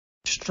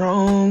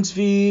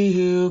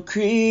Strongsville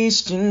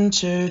Christian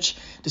Church,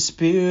 the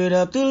Spirit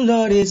of the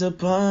Lord is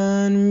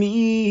upon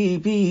me,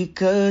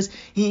 because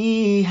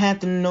He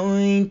hath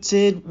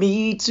anointed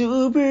me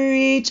to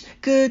preach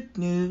good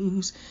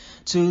news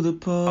to the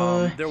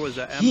poor. There was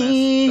a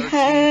He MS-13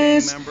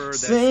 has gang member that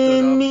sent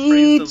stood up. me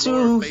Praise the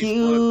Lord. to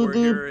heal Facebook, we're the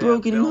here at Belmont State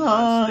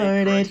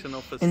brokenhearted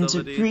Correctional and to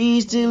Facility.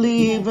 preach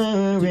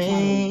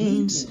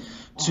deliverance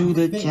to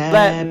the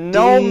Let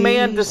no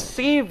man captives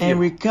deceive and you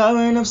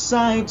recovering of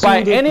sight to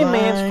by the any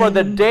means, for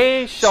the blind,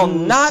 day shall to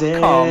not set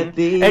come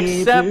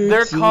except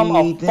there come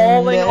a liberty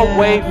falling them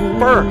away that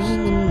first.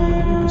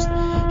 bruised.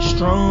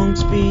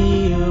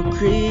 Strongsville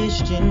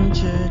Christian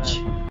Church.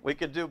 We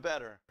could do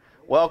better.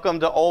 Welcome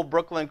to Old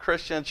Brooklyn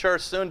Christian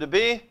Church, soon to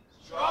be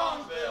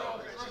Strongsville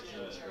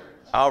Christian Church.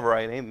 All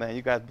right, amen.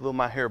 You guys blew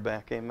my hair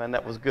back. Amen.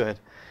 That was good.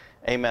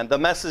 Amen. The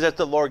message that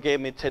the Lord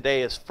gave me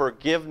today is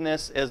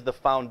forgiveness is the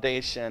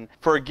foundation.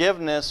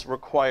 Forgiveness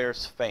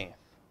requires faith.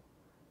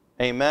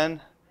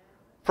 Amen.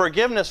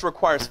 Forgiveness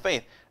requires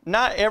faith.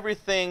 Not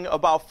everything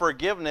about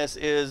forgiveness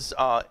is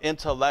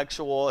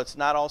intellectual. It's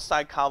not all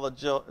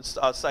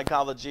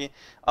psychology.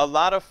 A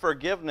lot of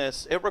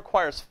forgiveness, it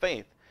requires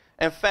faith.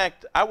 In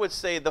fact, I would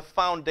say the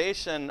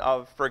foundation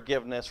of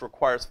forgiveness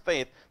requires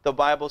faith. The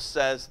Bible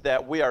says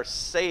that we are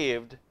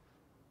saved.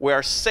 We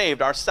are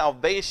saved. Our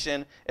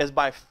salvation is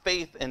by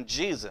faith in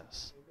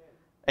Jesus.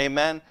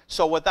 Amen.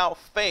 So without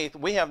faith,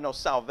 we have no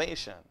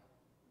salvation.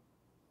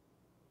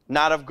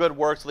 Not of good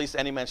works, lest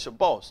any man should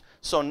boast.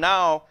 So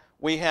now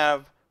we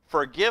have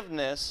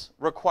forgiveness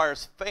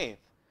requires faith.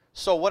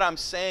 So what I'm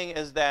saying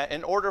is that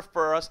in order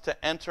for us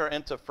to enter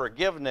into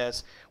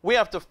forgiveness, we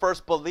have to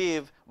first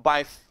believe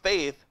by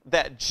faith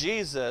that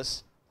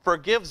Jesus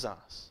forgives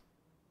us.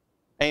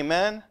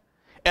 Amen.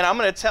 And I'm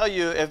going to tell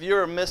you, if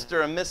you're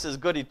Mr. and Mrs.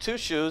 Goody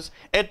Two-Shoes,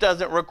 it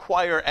doesn't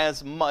require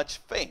as much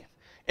faith.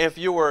 If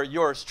you were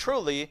yours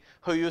truly,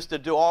 who used to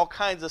do all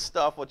kinds of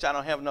stuff, which I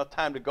don't have enough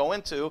time to go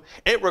into,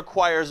 it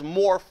requires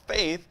more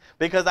faith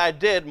because I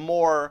did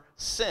more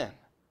sin.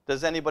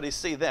 Does anybody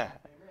see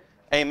that?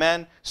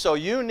 Amen. So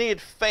you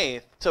need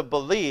faith to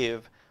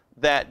believe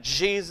that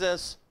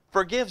Jesus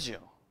forgives you.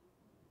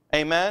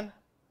 Amen.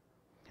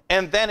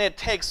 And then it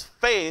takes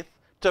faith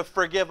to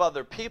forgive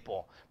other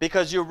people,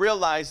 because you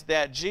realize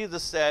that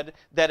Jesus said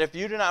that if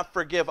you do not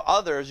forgive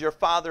others, your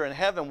Father in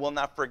heaven will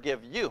not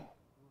forgive you.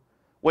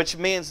 Which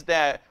means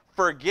that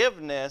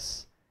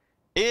forgiveness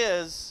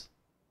is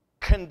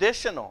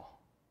conditional.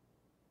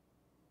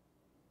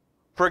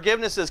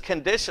 Forgiveness is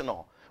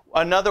conditional.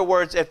 In other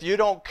words, if you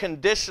don't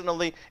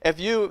conditionally,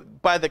 if you,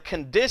 by the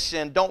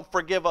condition, don't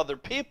forgive other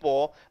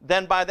people,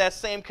 then by that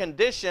same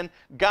condition,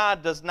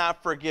 God does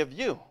not forgive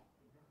you.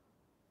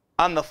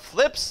 On the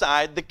flip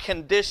side, the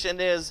condition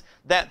is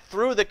that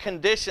through the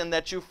condition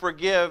that you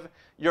forgive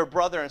your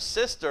brother and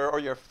sister or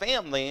your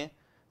family,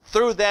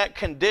 through that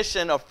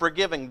condition of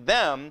forgiving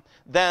them,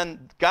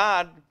 then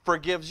God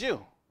forgives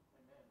you.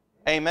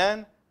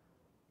 Amen?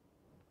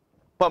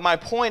 But my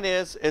point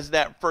is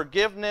that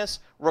forgiveness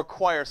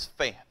requires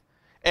faith.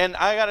 And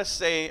I got to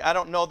say, I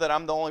don't know that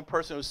I'm the only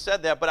person who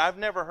said that, but I've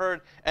never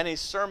heard any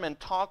sermon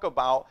talk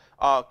about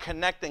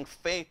connecting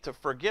faith to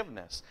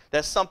forgiveness.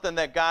 That's something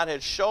that God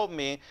had showed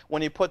me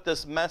when He put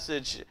this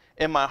message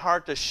in my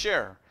heart to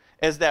share,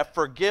 is that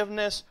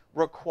forgiveness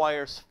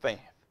requires faith.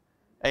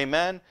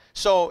 Amen?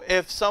 So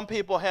if some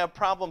people have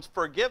problems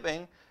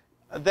forgiving,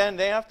 then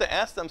they have to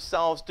ask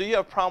themselves, do you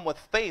have a problem with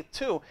faith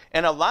too?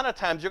 And a lot of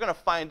times you're going to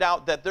find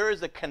out that there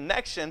is a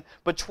connection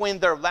between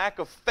their lack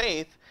of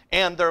faith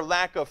and their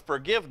lack of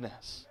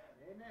forgiveness.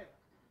 Amen.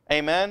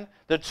 Amen?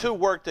 The two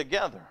work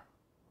together.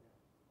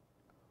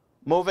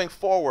 Moving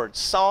forward,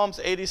 Psalms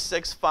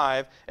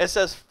 86:5, it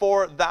says,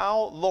 "For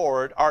thou,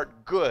 Lord,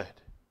 art good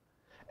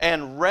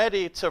and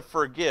ready to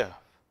forgive."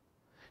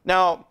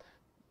 Now,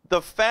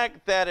 the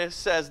fact that it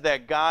says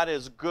that God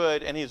is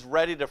good and He's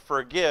ready to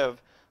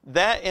forgive,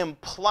 that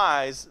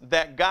implies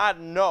that God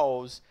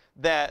knows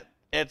that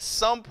at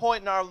some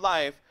point in our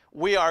life,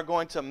 we are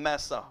going to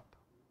mess up.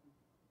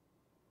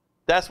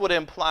 That's what it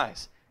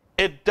implies.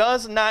 It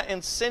does not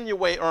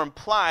insinuate or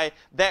imply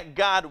that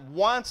God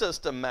wants us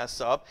to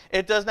mess up.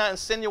 It does not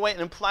insinuate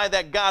and imply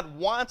that God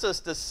wants us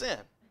to sin.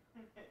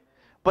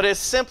 But it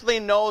simply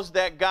knows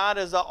that God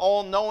is an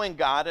all-knowing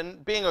God,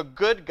 and being a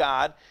good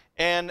God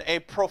and a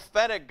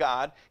prophetic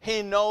God,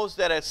 He knows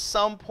that at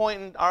some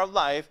point in our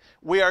life,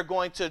 we are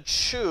going to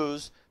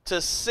choose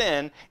to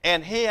sin,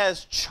 and He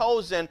has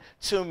chosen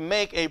to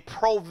make a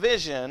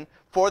provision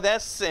for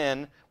that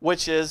sin,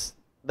 which is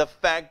the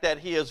fact that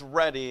He is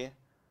ready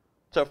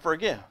to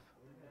forgive.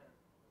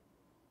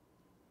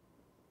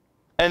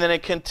 And then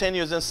it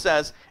continues and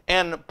says,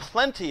 and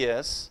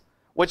plenteous,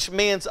 which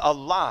means a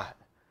lot.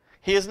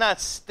 He is not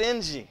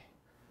stingy.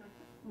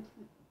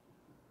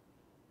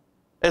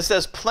 It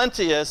says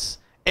plenteous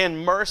in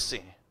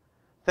mercy.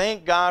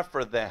 Thank God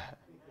for that.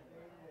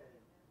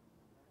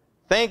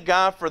 Thank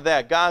God for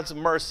that, God's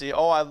mercy.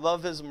 Oh, I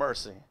love His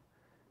mercy.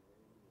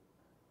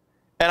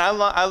 And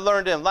I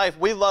learned in life,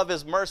 we love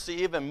His mercy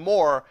even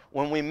more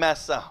when we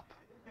mess up.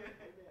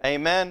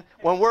 Amen.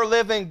 When we're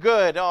living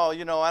good, oh,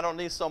 I don't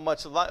need so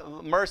much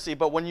mercy.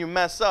 But when you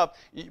mess up,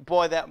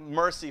 boy, that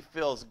mercy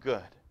feels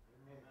good.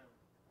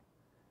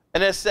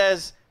 And it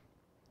says,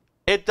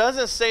 it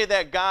doesn't say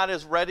that God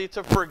is ready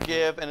to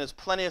forgive and is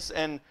plenteous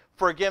in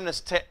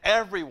forgiveness to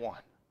everyone.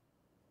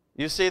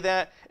 You see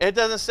that? It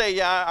doesn't say,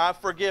 yeah, I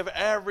forgive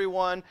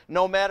everyone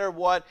no matter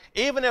what.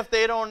 Even if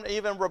they don't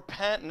even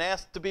repent and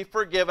ask to be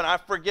forgiven, I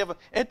forgive them.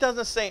 It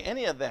doesn't say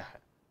any of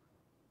that.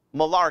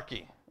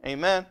 Malarkey.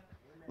 Amen?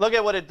 Look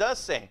at what it does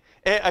say.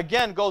 It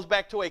again goes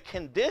back to a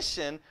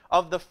condition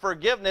of the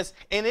forgiveness,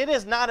 and it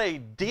is not a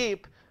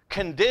deep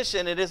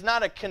condition. It is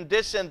not a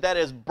condition that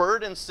is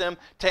burdensome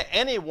to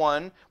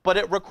anyone, but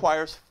it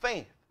requires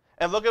faith.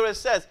 And look at what it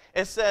says.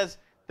 It says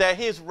that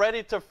he's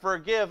ready to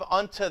forgive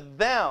unto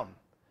them.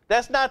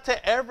 That's not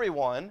to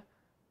everyone,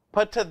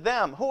 but to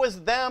them. Who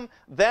is them?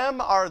 Them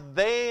are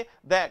they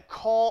that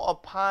call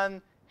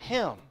upon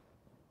him.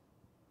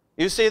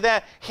 You see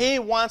that? He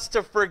wants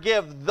to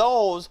forgive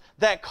those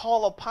that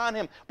call upon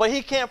him. But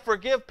he can't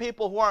forgive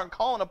people who aren't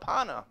calling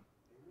upon him.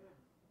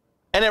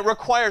 And it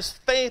requires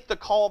faith to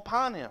call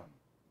upon him.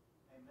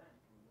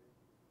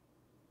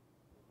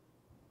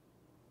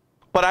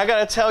 But I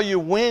got to tell you,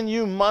 when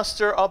you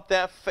muster up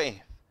that faith,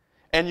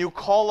 and you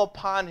call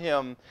upon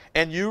him,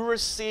 and you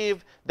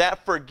receive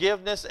that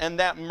forgiveness and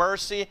that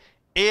mercy,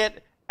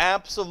 it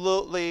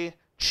absolutely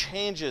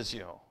changes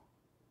you.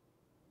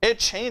 It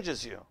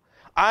changes you.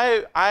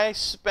 I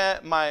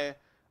spent I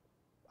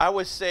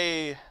would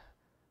say,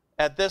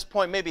 at this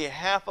point, maybe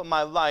half of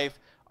my life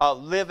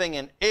living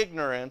in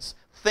ignorance,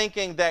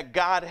 thinking that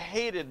God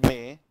hated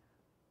me,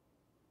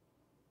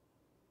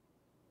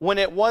 when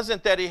it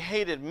wasn't that he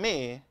hated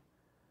me,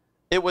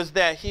 it was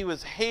that he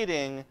was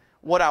hating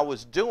what I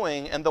was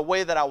doing and the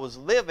way that I was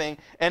living.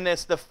 And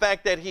it's the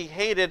fact that he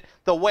hated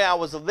the way I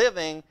was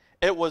living.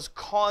 It was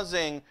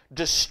causing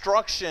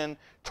destruction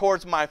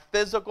towards my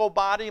physical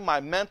body, my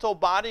mental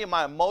body,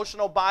 my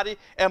emotional body,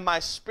 and my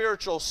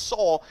spiritual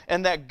soul.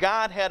 And that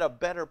God had a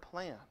better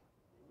plan.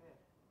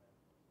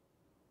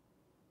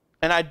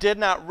 And I did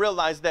not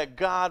realize that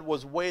God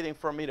was waiting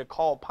for me to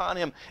call upon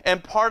him.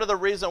 And part of the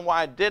reason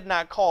why I did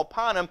not call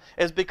upon him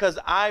is because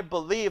I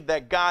believed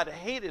that God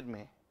hated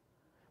me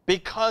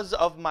because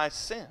of my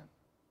sin.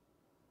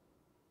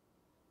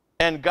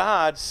 And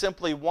God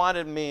simply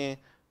wanted me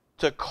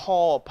to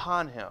call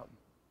upon him,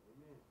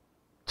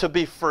 to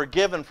be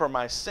forgiven for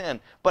my sin.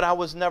 But I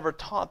was never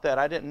taught that.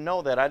 I didn't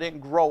know that. I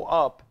didn't grow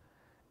up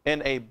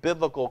in a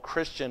biblical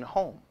Christian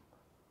home.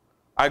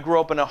 I grew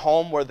up in a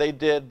home where they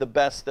did the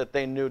best that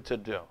they knew to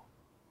do.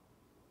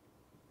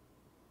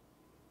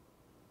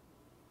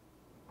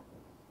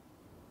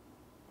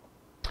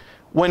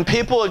 When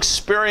people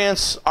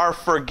experience our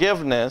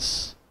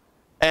forgiveness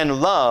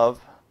and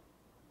love,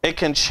 it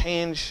can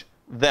change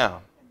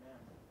them.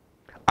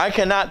 I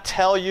cannot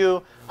tell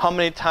you how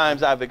many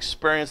times I've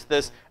experienced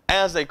this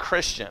as a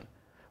Christian.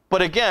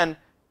 But again,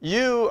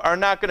 you are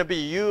not going to be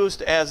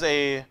used as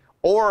an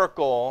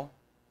oracle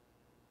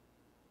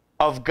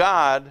of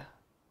God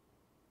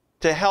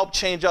to help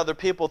change other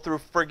people through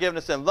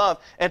forgiveness and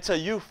love until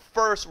you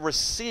first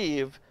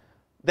receive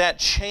that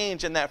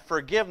change and that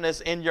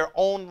forgiveness in your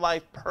own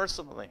life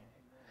personally.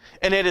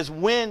 And it is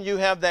when you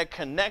have that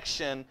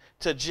connection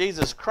to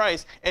Jesus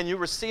Christ and you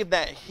receive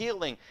that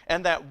healing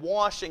and that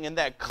washing and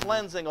that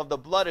cleansing of the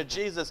blood of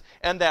Jesus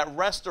and that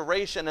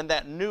restoration and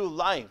that new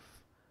life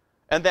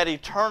and that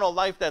eternal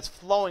life that's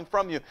flowing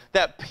from you,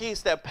 that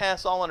peace that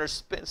passes all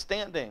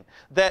understanding,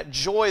 that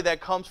joy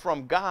that comes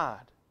from God.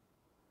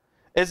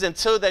 Is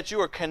until that you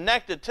are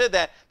connected to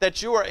that,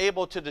 that you are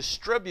able to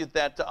distribute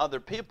that to other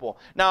people.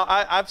 Now,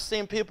 I've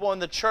seen people in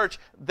the church,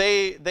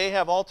 they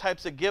have all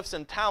types of gifts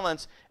and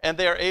talents, and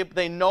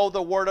they know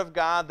the Word of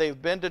God,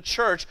 they've been to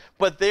church,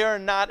 but they are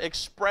not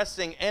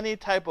expressing any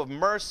type of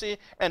mercy,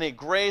 any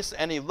grace,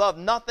 any love.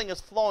 Nothing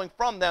is flowing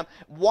from them.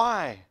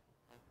 Why?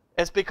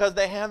 It's because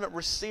they haven't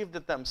received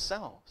it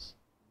themselves.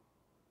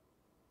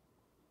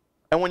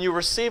 And when you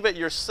receive it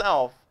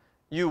yourself,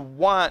 you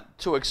want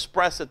to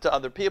express it to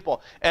other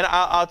people. And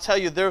I'll tell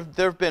you, there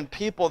have been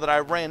people that I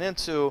ran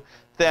into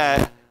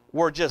that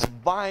were just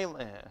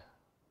violent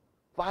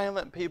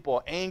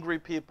people, angry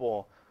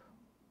people.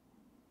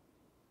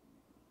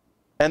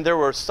 And there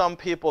were some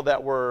people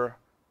that were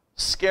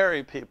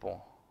scary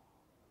people.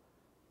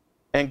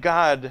 And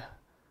God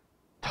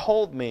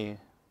told me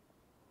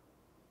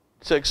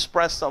to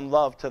express some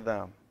love to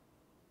them.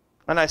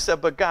 And I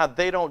said, but God,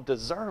 they don't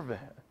deserve it.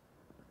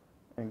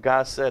 And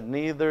God said,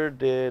 neither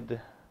did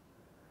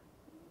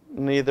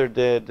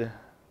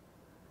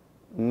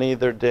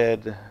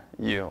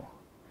you.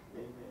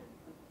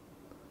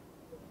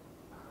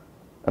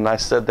 And I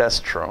said, that's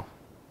true.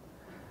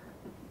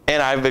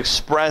 And I've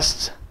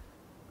expressed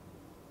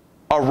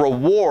a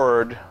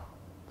reward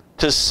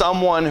to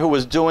someone who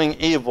was doing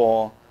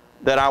evil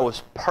that I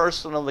was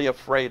personally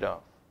afraid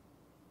of.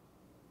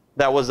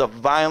 That was a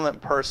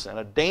violent person,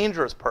 a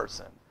dangerous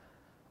person,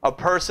 a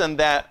person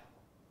that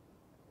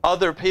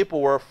other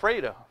people were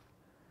afraid of.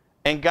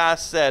 And God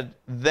said,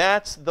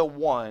 that's the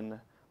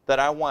one that that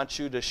I want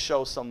you to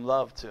show some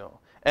love to.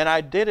 And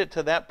I did it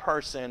to that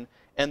person,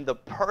 and the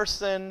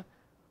person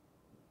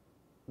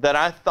that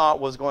I thought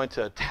was going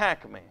to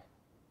attack me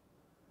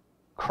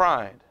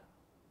cried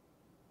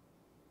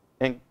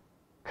and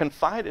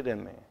confided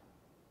in me.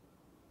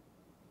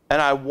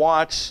 And I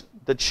watched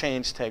the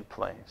change take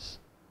place.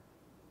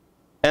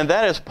 And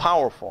that is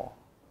powerful.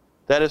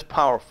 That is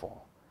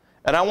powerful.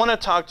 And I want to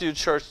talk to you,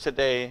 church,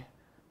 today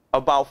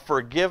about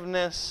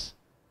forgiveness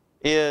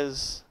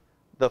is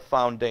the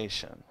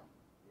foundation.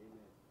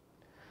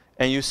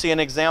 And you see an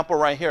example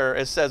right here.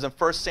 It says in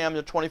 1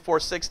 Samuel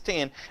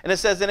 24:16, and it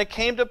says, and it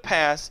came to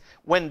pass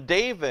when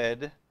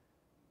David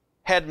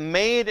had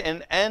made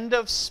an end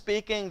of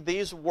speaking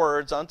these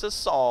words unto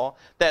Saul,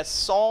 that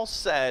Saul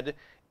said,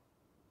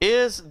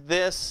 is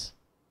this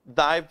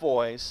thy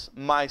voice,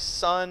 my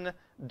son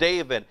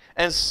David?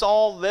 And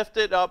Saul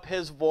lifted up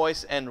his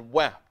voice and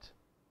wept,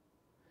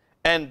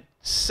 and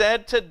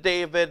said to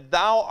David,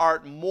 thou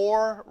art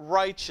more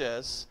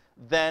righteous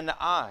than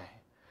I,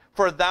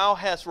 for thou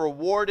hast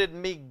rewarded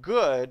me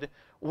good,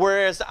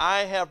 whereas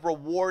I have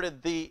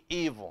rewarded thee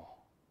evil.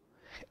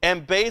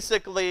 And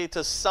basically,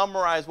 to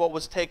summarize what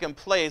was taking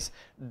place,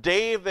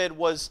 David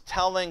was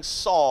telling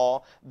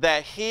Saul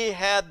that he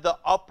had the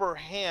upper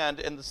hand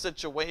in the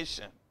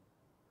situation.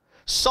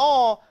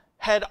 Saul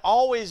had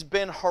always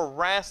been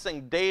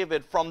harassing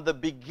David from the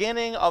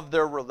beginning of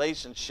their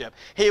relationship.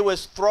 He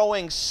was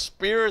throwing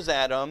spears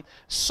at him.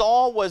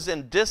 Saul was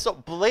in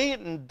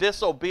blatant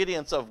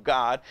disobedience of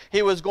God.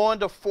 He was going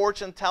to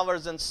fortune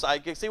tellers and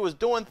psychics. He was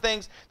doing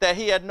things that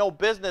he had no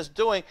business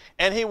doing.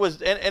 And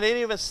it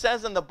even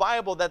says in the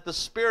Bible that the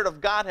Spirit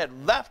of God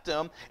had left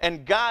him,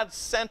 and God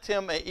sent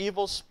him an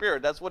evil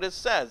spirit. That's what it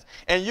says.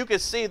 And you can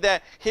see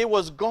that he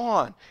was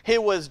gone. He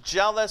was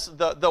jealous.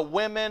 The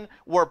women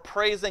were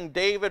praising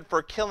David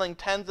for killing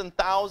tens and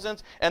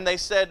thousands, and they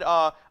said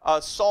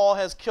Saul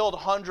has killed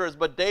hundreds,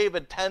 but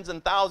David tens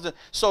and thousands.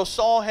 So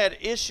Saul had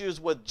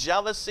issues with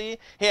jealousy,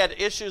 he had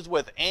issues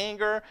with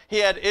anger, he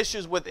had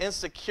issues with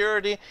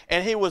insecurity,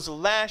 and he was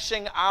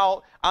lashing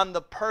out on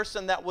the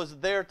person that was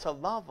there to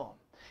love him,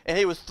 and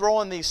he was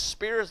throwing these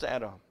spears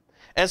at him.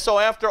 And so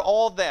after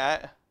all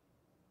that,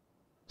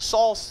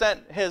 Saul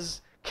sent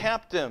his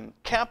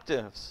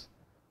captains.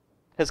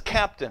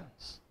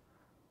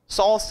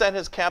 Saul sent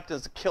his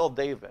captains to kill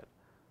David.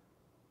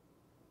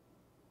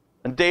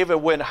 And David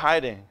went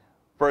hiding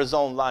for his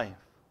own life.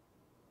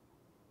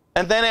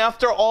 And then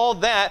after all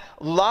that,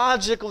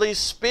 logically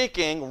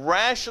speaking,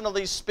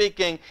 rationally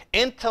speaking,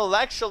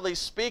 intellectually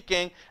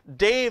speaking,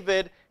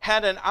 David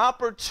had an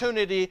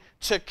opportunity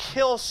to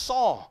kill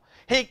Saul.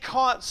 He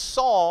caught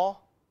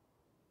Saul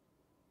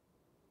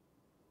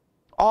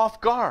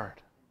off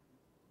guard.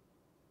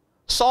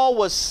 Saul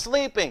was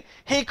sleeping.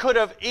 He could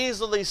have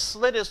easily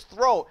slit his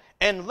throat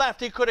and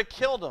left. He could have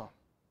killed him.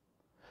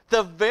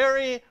 The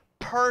very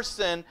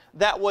person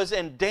that was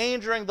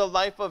endangering the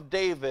life of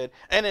David,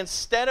 and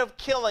instead of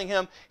killing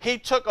him, he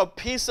took a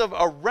piece of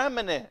a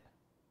remnant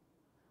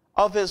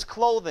of his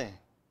clothing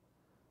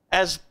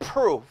as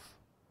proof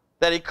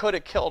that he could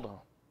have killed him.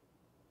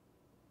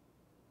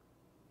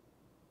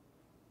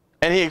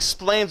 And he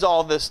explains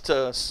all this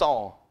to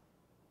Saul.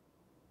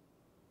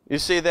 You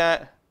see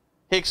that?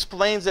 He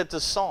explains it to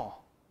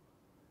Saul.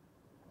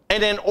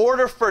 And in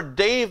order for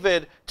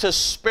David to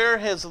spare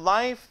his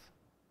life,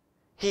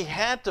 he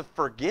had to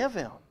forgive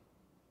him.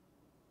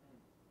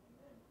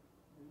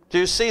 Do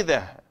you see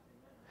that?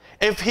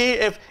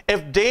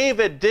 If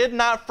David did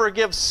not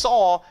forgive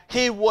Saul,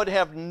 he would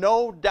have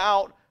no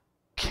doubt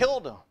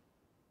killed him.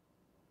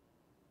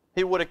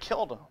 He would have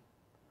killed him.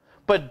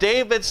 But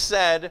David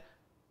said,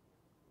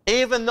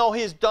 even though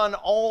he's done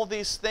all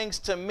these things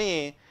to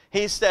me,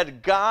 he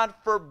said, God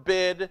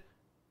forbid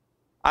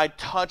I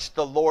touch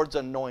the Lord's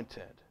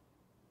anointed.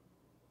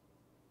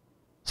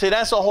 See,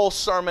 that's a whole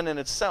sermon in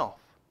itself.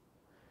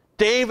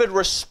 David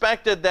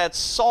respected that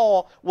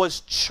Saul was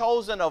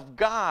chosen of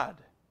God.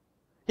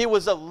 He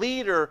was a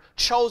leader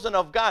chosen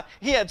of God.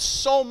 He had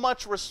so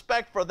much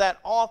respect for that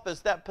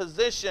office, that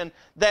position,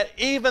 that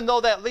even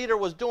though that leader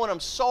was doing him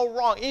so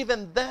wrong,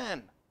 even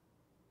then,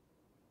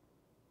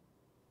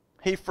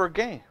 he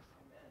forgave.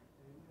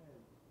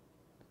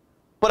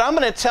 But I'm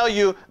going to tell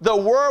you, the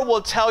world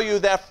will tell you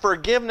that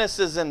forgiveness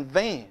is in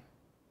vain.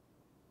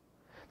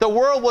 The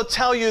world will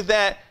tell you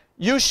that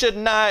you should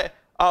not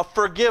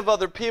forgive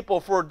other people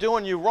for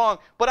doing you wrong.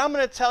 But I'm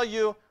going to tell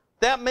you,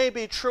 that may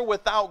be true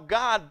without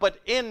God, but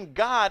in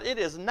God it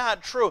is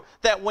not true.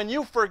 That when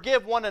you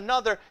forgive one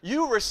another,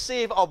 you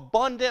receive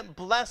abundant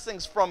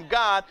blessings from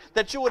God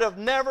that you would have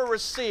never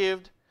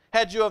received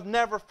had you have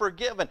never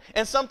forgiven.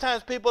 And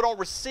sometimes people don't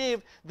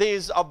receive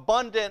these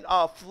abundant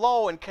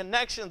flow and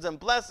connections and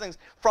blessings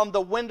from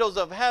the windows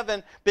of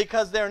heaven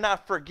because they're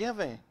not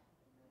forgiving.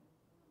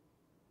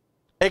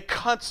 It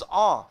cuts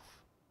off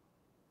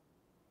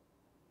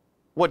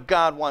what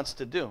God wants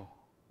to do.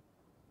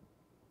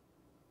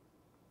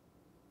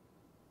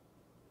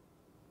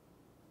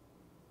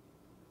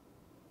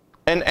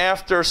 And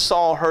after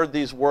Saul heard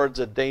these words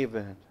of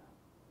David,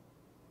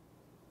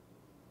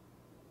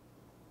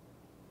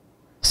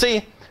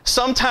 See,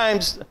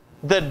 sometimes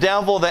the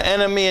devil, the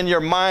enemy in your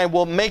mind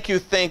will make you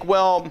think,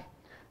 well,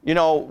 you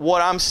know,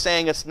 what I'm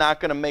saying, it's not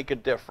going to make a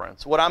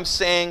difference. What I'm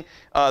saying,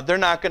 they're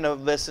not going to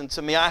listen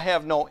to me. I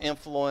have no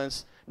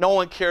influence. No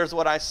one cares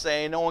what I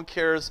say. No one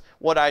cares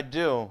what I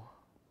do.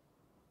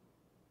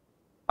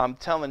 I'm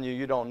telling you,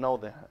 you don't know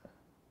that.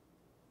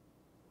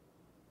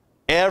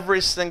 Every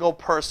single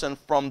person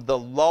from the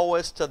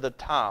lowest to the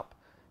top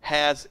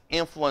has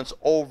influence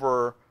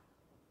over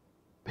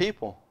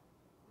people.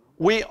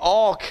 We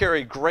all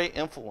carry great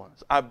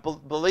influence.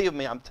 Believe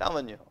me, I'm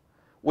telling you.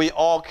 We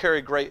all carry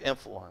great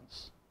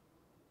influence.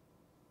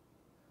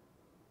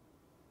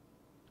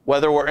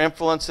 Whether we're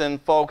influencing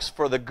folks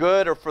for the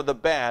good or for the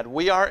bad,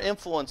 we are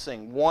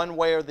influencing one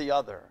way or the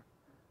other.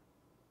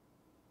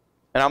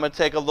 And I'm going to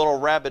take a little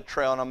rabbit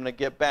trail and I'm going to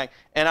get back.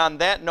 And on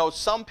that note,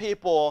 some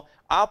people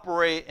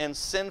operate in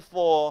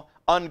sinful,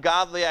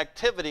 ungodly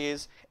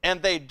activities,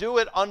 and they do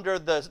it under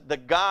the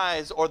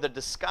guise or the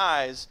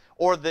disguise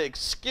or the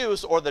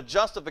excuse or the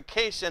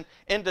justification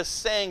into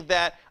saying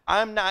that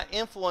I'm not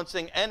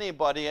influencing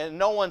anybody and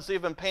no one's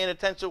even paying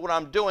attention to what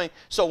I'm doing.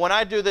 So when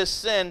I do this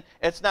sin,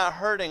 it's not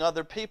hurting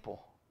other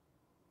people.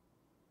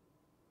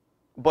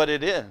 But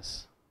it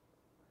is.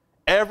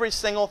 Every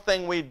single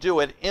thing we do,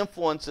 it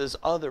influences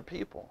other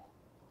people.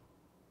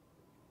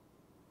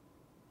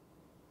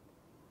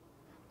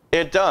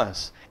 It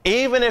does.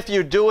 Even if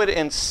you do it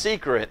in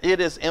secret,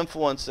 it is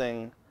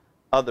influencing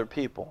other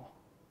people.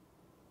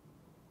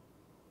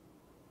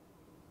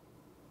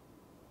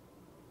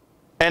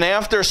 And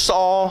after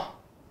Saul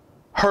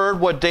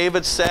heard what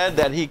David said,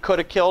 that he could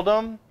have killed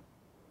him,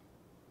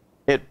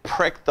 it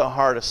pricked the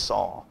heart of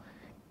Saul.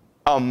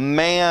 A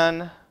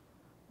man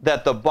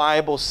that the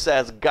Bible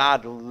says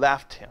God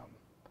left him.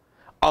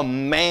 A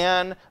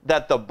man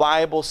that the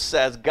Bible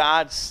says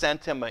God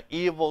sent him an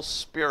evil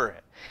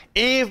spirit.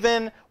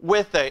 Even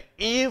with an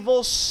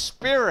evil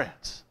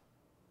spirit.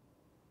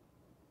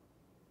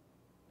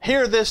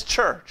 Hear this,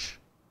 church.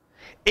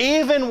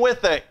 Even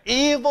with an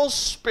evil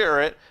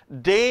spirit,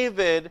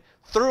 David,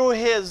 through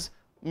his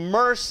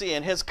mercy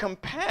and his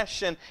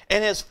compassion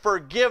and his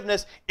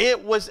forgiveness,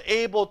 it was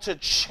able to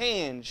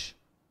change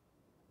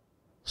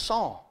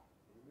Saul.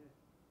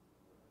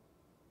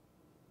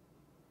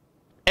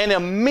 And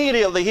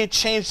immediately he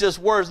changed his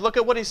words. Look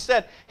at what he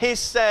said. He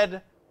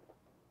said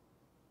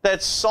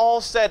that Saul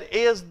said,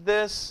 "Is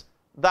this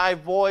thy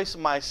voice,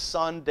 my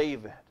son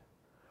David?"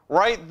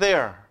 Right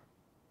there,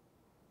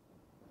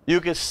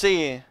 you can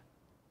see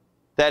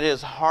that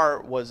his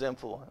heart was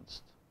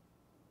influenced.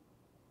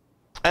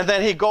 And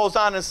then he goes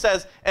on and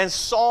says, "And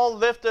Saul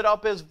lifted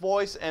up his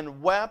voice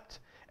and wept,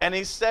 and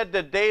he said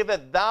to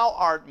David, Thou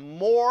art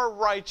more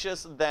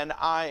righteous than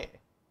I.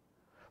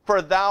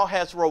 For thou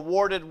hast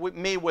rewarded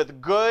me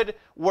with good,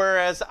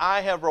 whereas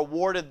I have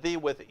rewarded thee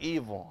with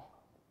evil."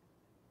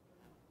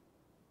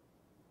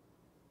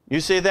 You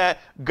see that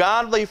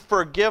godly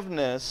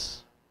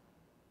forgiveness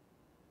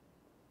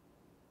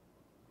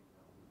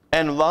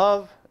and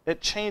love,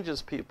 it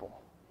changes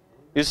people.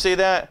 You see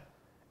that?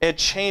 It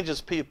changes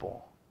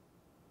people.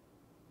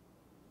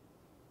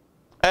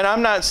 And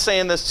I'm not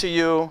saying this to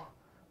you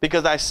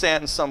because I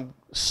sat in some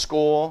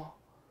school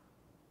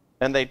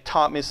and they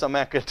taught me some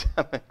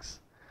academics.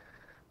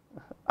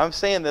 I'm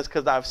saying this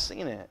because I've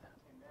seen it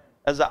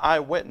as an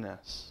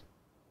eyewitness.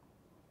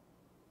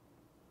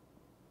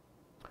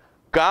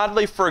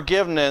 Godly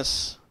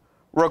forgiveness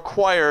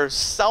requires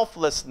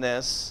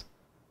selflessness,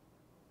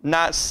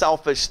 not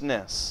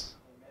selfishness.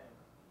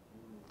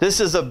 This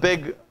is a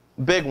big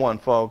one,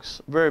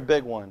 folks. Very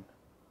big one.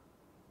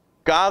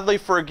 Godly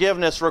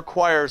forgiveness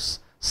requires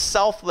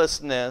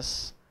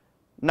selflessness,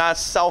 not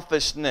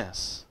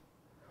selfishness.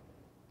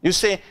 You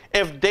see,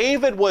 if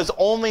David was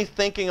only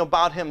thinking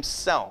about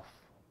himself,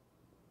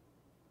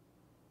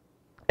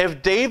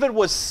 if David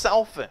was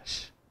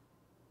selfish,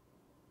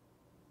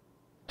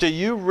 do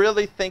you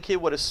really think he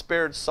would have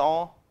spared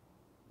Saul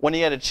when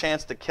he had a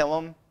chance to kill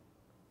him?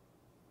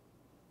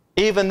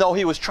 Even though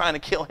he was trying to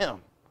kill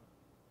him.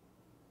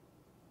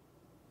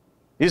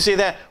 You see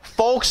that?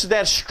 Folks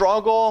that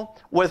struggle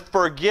with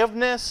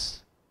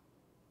forgiveness,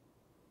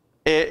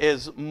 it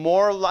is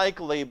more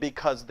likely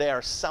because they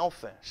are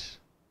selfish.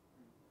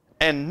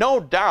 And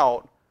no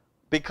doubt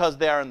because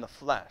they are in the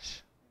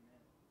flesh.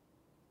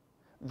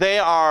 They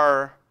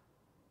are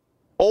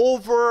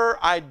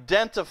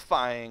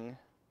over-identifying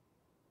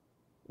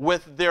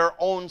with their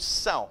own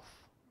self.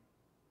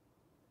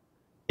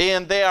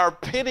 And they are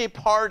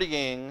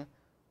pity-partying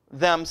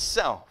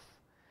themselves.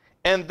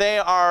 And they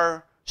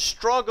are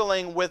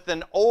struggling with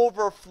an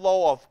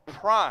overflow of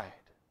pride.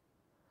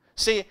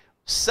 See,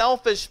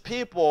 selfish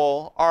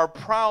people are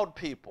proud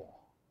people.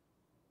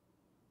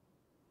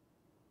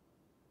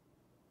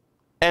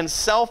 And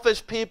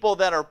selfish people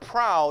that are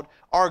proud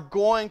are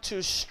going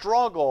to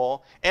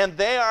struggle, and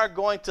they are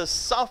going to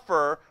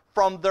suffer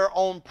from their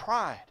own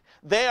pride.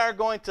 They are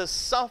going to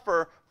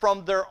suffer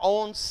from their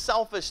own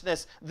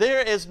selfishness.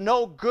 There is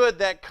no good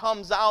that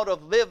comes out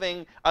of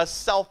living a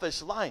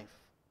selfish life.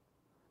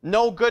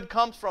 No good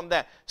comes from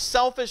that.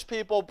 Selfish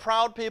people,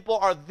 proud people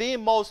are the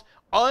most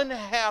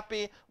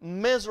unhappy,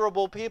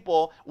 miserable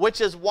people,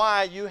 which is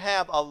why you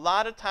have a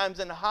lot of times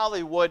in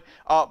Hollywood,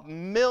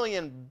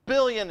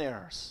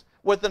 billionaires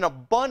with an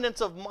abundance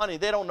of money.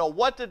 They don't know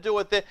what to do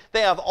with it.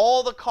 They have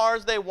all the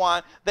cars they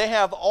want. They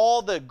have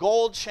all the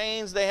gold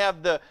chains. They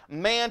have the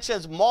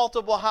mansions,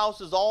 multiple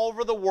houses all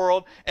over the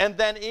world. And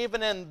then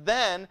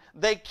then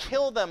they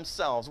kill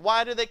themselves.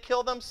 Why do they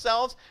kill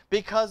themselves?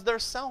 Because they're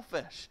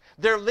selfish.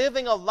 They're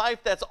living a life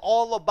that's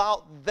all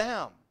about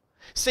them.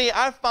 See,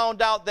 I found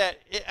out that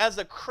as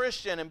a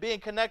Christian and being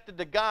connected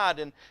to God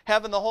and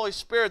having the Holy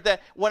Spirit,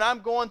 that when I'm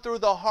going through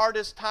the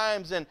hardest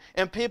times and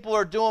people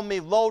are doing me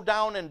low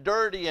down and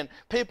dirty and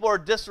people are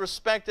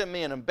disrespecting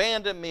me and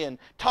abandoning me and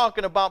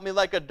talking about me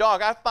like a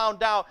dog, I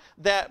found out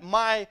that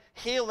my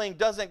healing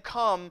doesn't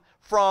come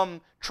from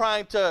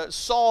trying to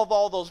solve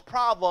all those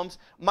problems.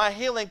 My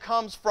healing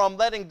comes from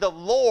letting the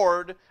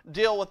Lord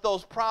deal with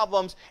those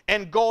problems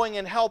and going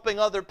and helping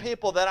other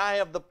people that I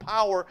have the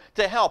power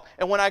to help.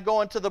 And when I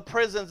go into the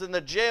prisons and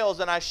the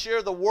jails and I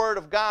share the Word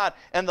of God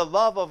and the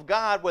love of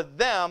God with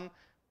them,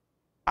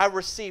 I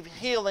receive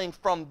healing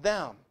from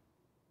them.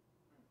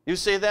 You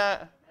see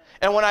that?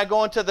 And when I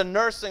go into the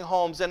nursing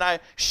homes and I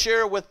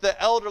share with the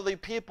elderly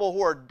people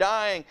who are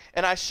dying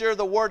and I share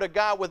the Word of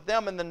God with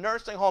them in the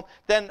nursing home,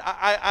 then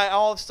I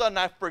all of a sudden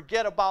I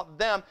forget about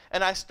them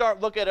and I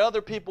start looking at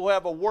other people who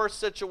have a worse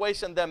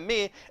situation than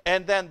me,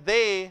 and then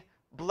they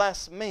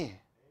bless me.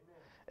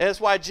 And that's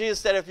why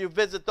Jesus said, if you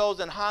visit those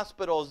in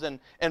hospitals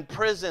and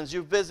prisons,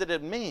 you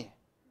visited me.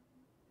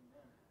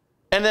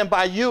 And then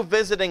by you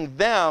visiting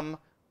them,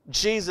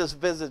 Jesus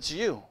visits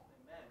you.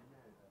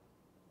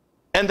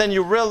 And then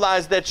you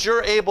realize that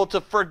you're able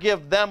to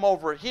forgive them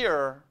over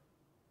here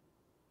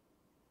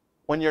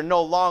when you're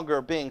no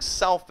longer being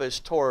selfish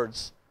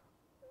towards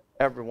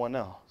everyone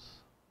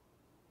else.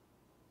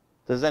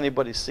 Does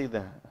anybody see that?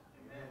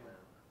 Amen.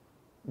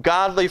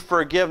 Godly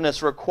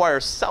forgiveness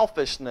requires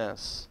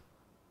selfishness,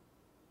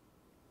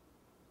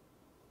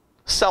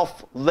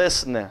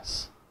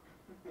 selflessness,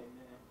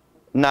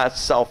 not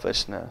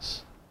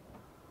selfishness.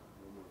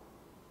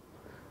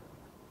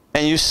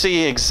 And you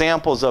see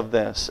examples of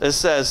this. It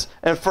says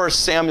in 1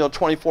 Samuel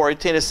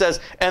 24:18, it says,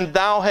 and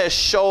thou hast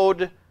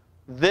showed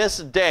this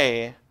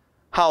day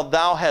how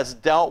thou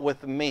hast dealt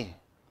with me.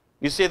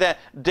 You see that?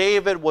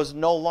 David was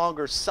no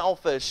longer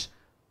selfish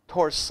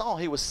towards Saul.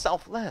 He was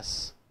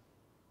selfless.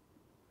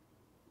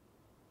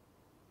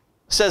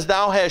 It says,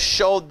 thou hast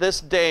showed this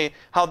day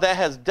how thou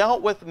hast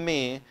dealt with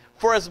me,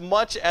 for as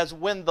much as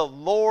when the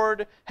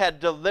Lord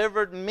had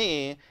delivered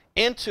me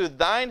into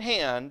thine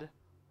hand,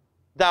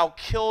 thou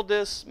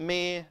killedest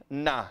me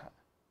not.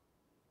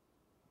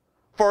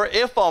 For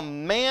if a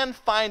man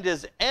find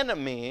his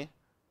enemy,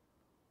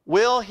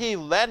 will he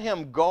let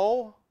him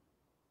go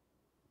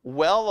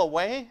well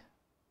away?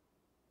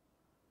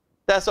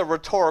 That's a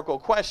rhetorical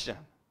question.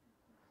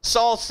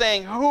 Saul's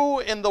saying, who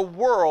in the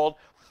world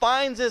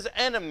finds his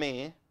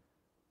enemy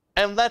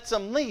and lets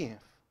him leave?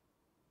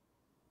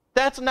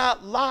 That's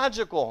not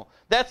logical.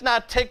 That's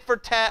not tit for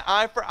tat,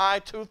 eye for eye,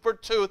 tooth for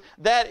tooth.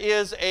 That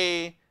is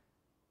a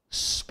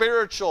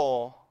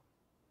spiritual,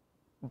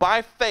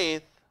 by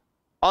faith,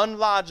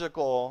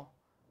 unlogical,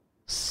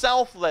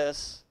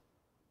 selfless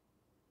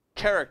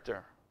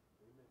character.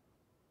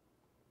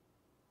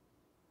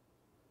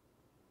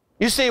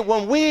 You see,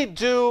 when we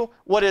do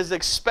what is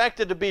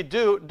expected to be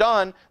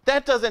done,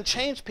 that doesn't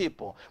change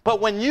people. But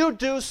when you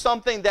do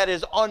something that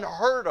is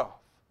unheard of,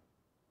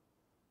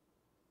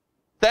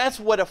 that's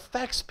what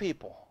affects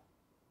people.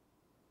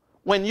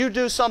 When you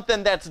do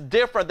something that's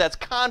different, that's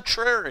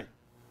contrary,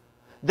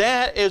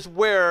 that is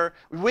where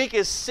we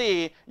can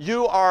see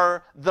you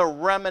are the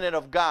remnant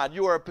of God.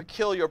 You are a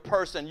peculiar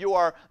person. You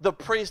are the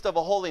priest of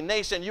a holy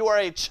nation. You are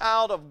a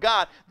child of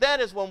God. That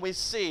is when we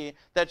see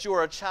that you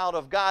are a child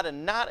of God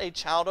and not a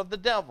child of the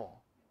devil.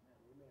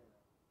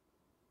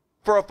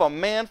 For if a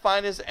man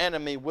find his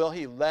enemy, will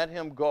he let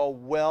him go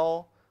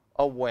well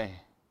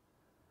away?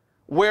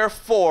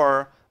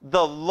 Wherefore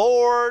the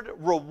Lord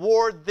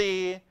reward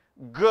thee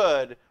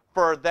good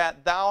for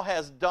that thou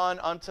hast done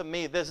unto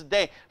me this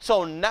day.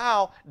 So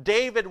now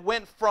David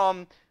went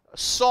from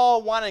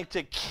Saul wanting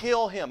to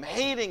kill him,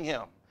 hating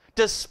him,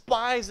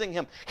 despising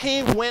him.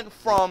 He went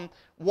from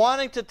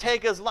wanting to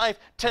take his life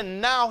to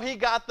now he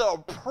got the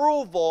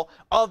approval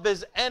of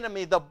his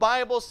enemy. The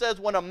Bible says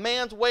when a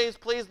man's ways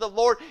please the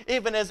Lord,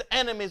 even his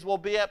enemies will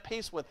be at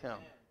peace with him.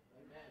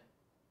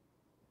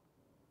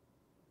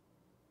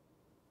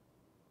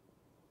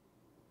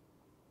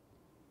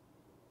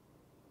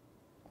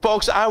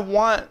 Folks,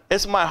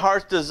 it's my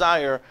heart's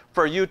desire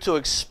for you to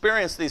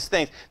experience these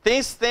things.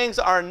 These things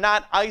are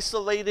not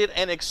isolated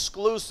and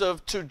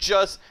exclusive to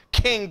just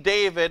King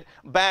David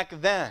back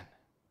then.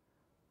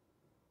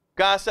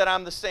 God said,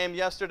 I'm the same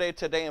yesterday,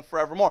 today, and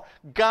forevermore.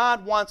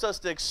 God wants us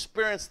to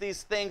experience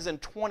these things in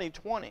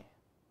 2020.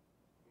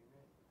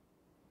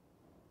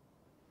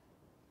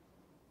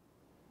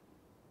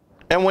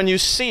 And when you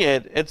see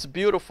it, it's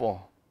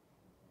beautiful.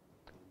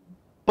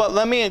 But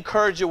let me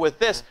encourage you with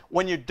this.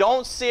 When you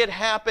don't see it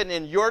happen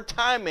in your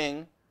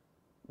timing,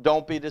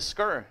 don't be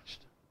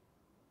discouraged.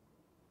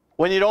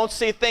 when you don't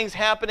see things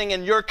happening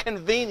in your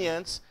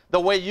convenience, the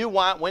way you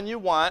want, when you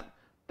want,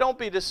 don't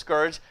be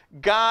discouraged.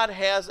 God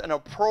has an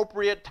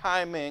appropriate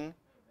timing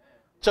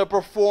to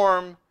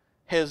perform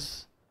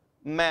his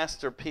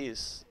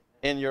masterpiece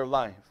in your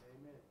life.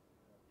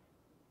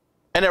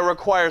 And it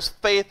requires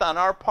faith on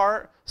our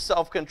part,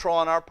 self-control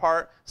on our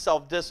part,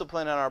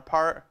 self-discipline on our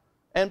part,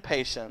 and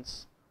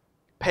patience.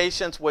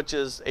 Patience, which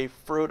is a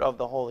fruit of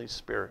the Holy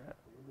Spirit.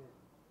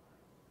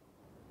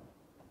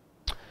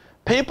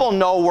 People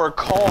know we're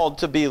called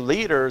to be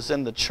leaders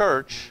in the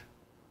church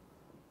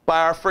by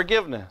our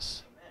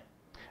forgiveness.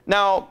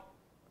 Now,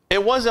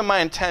 it wasn't my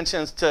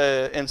intentions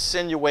to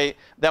insinuate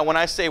that when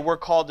I say we're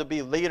called to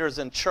be leaders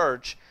in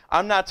church,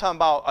 I'm not talking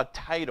about a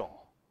title.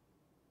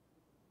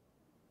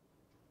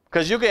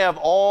 Because you can have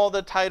all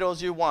the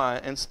titles you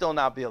want and still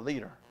not be a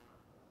leader.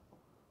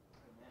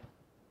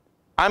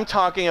 I'm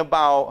talking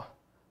about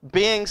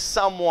being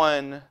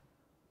someone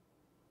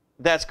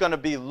that's going to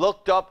be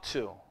looked up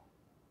to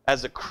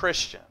as a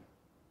Christian.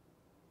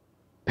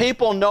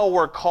 People know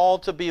we're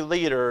called to be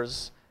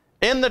leaders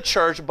in the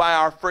church by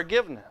our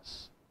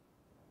forgiveness.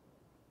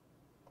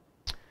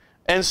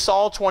 In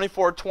Psalm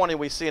 24:20,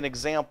 we see an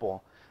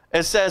example.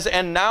 It says,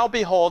 "And now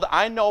behold,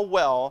 I know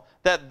well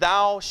that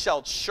thou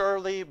shalt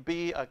surely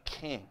be a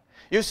king."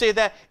 You see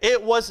that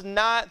it was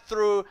not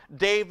through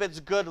David's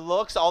good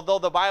looks, although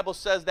the Bible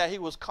says that he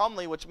was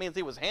comely, which means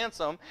he was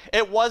handsome.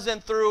 It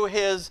wasn't through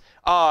his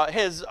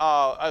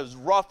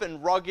rough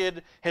and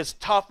rugged, his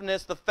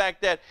toughness, the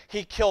fact that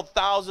he killed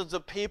thousands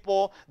of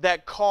people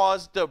that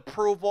caused the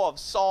approval of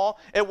Saul.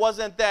 It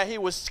wasn't that he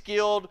was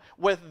skilled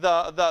with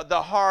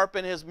the harp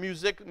and his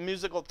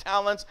musical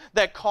talents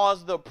that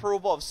caused the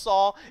approval of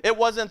Saul. It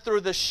wasn't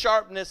through the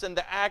sharpness and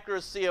the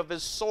accuracy of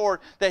his sword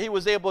that he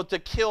was able to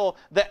kill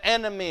the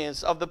enemies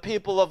of the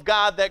people of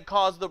God that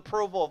caused the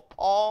approval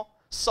of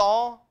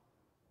Saul.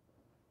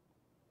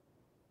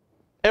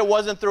 It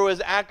wasn't through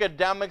his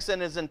academics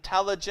and his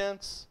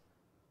intelligence.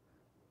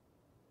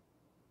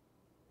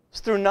 It's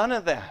through none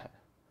of that.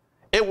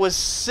 It was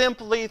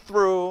simply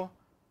through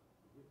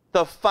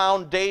the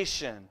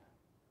foundation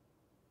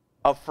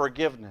of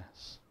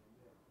forgiveness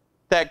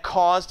that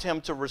caused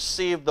him to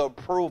receive the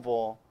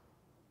approval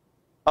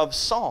of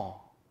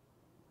Saul.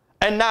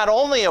 And not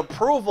only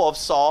approval of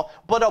Saul,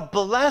 but a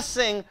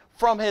blessing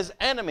from his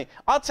enemy.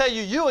 I'll tell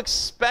you, you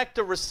expect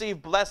to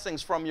receive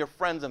blessings from your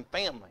friends and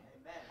family.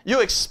 Amen.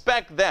 You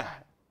expect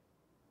that.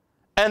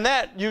 And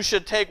that you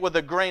should take with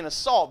a grain of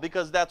salt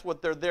because that's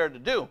what they're there to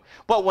do.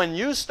 But when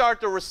you start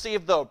to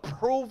receive the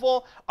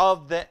approval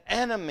of the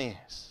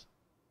enemies,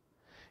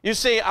 you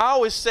see, I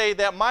always say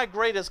that my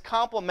greatest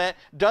compliment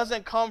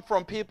doesn't come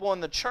from people in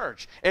the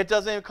church. It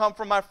doesn't even come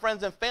from my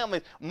friends and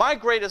family. My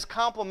greatest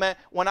compliment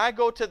when I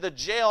go to the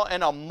jail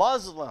and a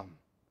Muslim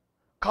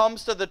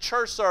comes to the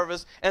church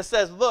service and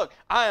says, "Look,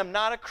 I am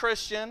not a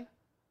Christian.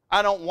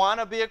 I don't want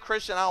to be a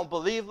Christian. I don't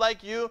believe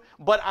like you,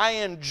 but I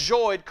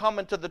enjoyed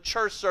coming to the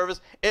church service.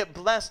 It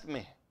blessed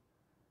me."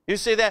 You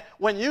see that?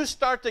 When you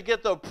start to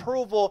get the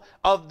approval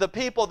of the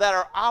people that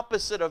are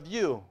opposite of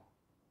you,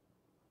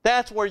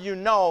 that's where you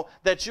know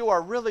that you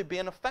are really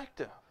being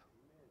effective.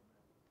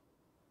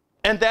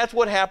 And that's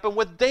what happened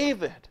with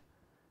David.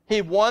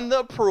 He won the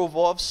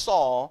approval of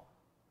Saul.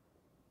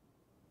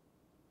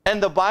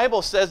 And the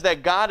Bible says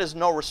that God is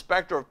no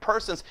respecter of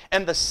persons.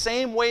 And the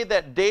same way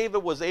that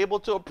David was able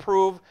to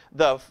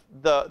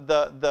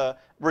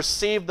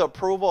receive the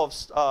approval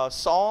of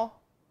Saul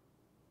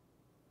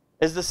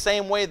is the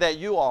same way that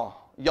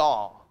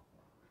y'all,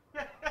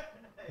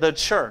 the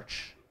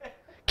church,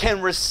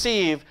 can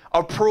receive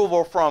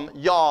approval from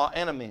y'all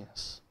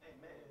enemies.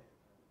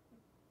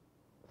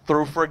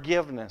 Through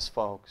forgiveness,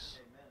 folks.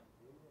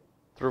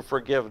 Through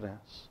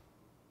forgiveness.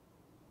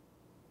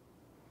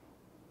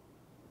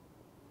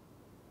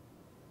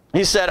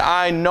 He said,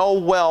 "I know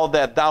well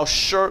that thou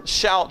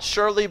shalt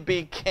surely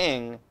be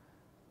king,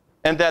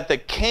 and that the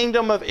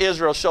kingdom of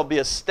Israel shall be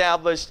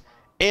established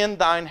in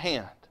thine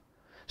hand.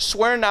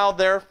 Swear now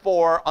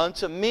therefore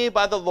unto me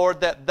by the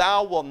Lord that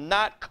thou wilt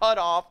not cut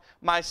off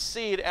my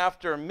seed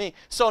after me."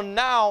 So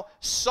now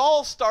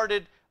Saul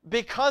started,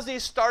 because he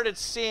started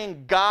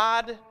seeing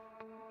God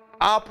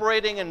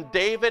operating in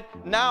David,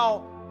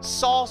 now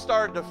Saul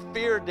started to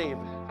fear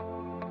David.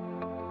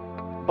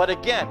 But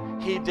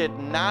again, he did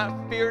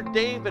not fear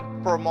David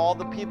from all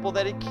the people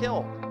that he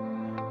killed.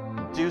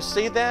 Do you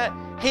see that?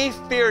 He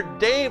feared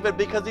David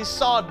because he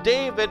saw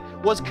David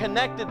was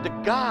connected to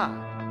God.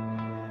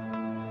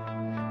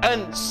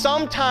 And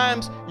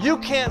sometimes you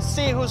can't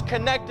see who's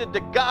connected to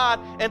God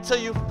until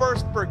you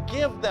first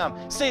forgive them.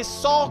 See,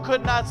 Saul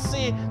could not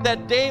see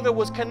that David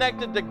was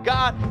connected to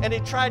God, and he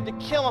tried to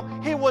kill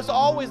him. He was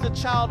always a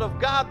child of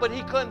God, but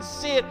he couldn't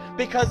see it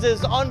because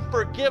his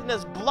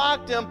unforgiveness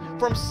blocked him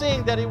from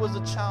seeing that he was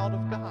a child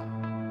of God.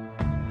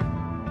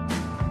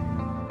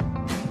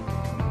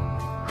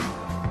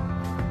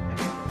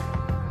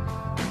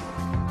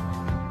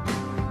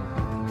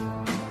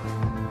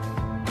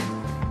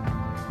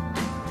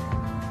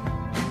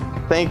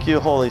 Thank you,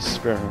 Holy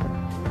Spirit.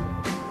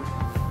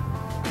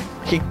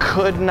 He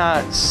could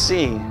not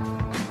see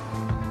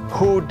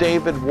who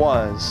David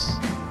was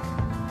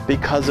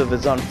because of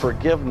his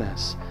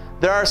unforgiveness.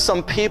 There are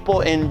some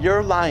people in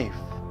your life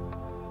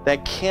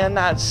that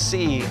cannot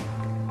see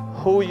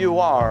who you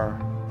are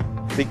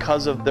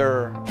because of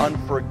their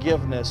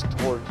unforgiveness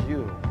towards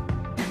you.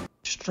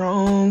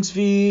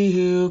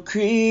 Strongsville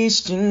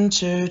Christian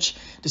Church,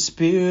 the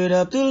Spirit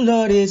of the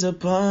Lord is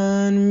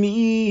upon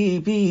me,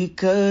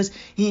 because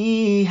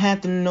He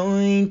hath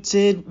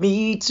anointed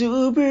me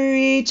to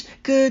preach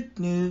good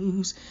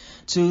news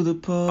to the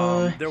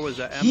poor. There was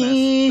a MS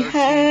He 13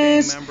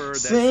 has gang member that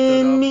sent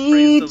stood up. me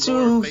Praise the to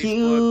Lord.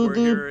 heal Facebook, we're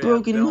the here at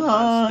brokenhearted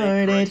Belmont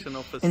State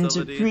Correctional and to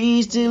Facility.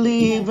 preach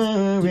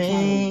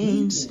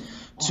deliverance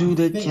to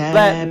the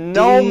Let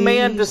no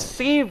man captives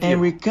deceive and you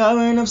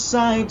recovering of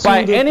sight to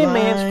by the any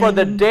means, for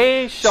the blind,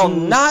 day shall to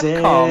not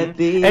set come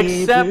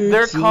except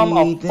there come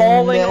a liberty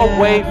falling them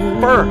away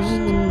that first.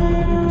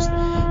 bruised.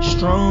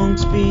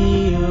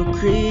 Strongsville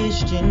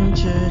Christian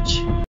Church.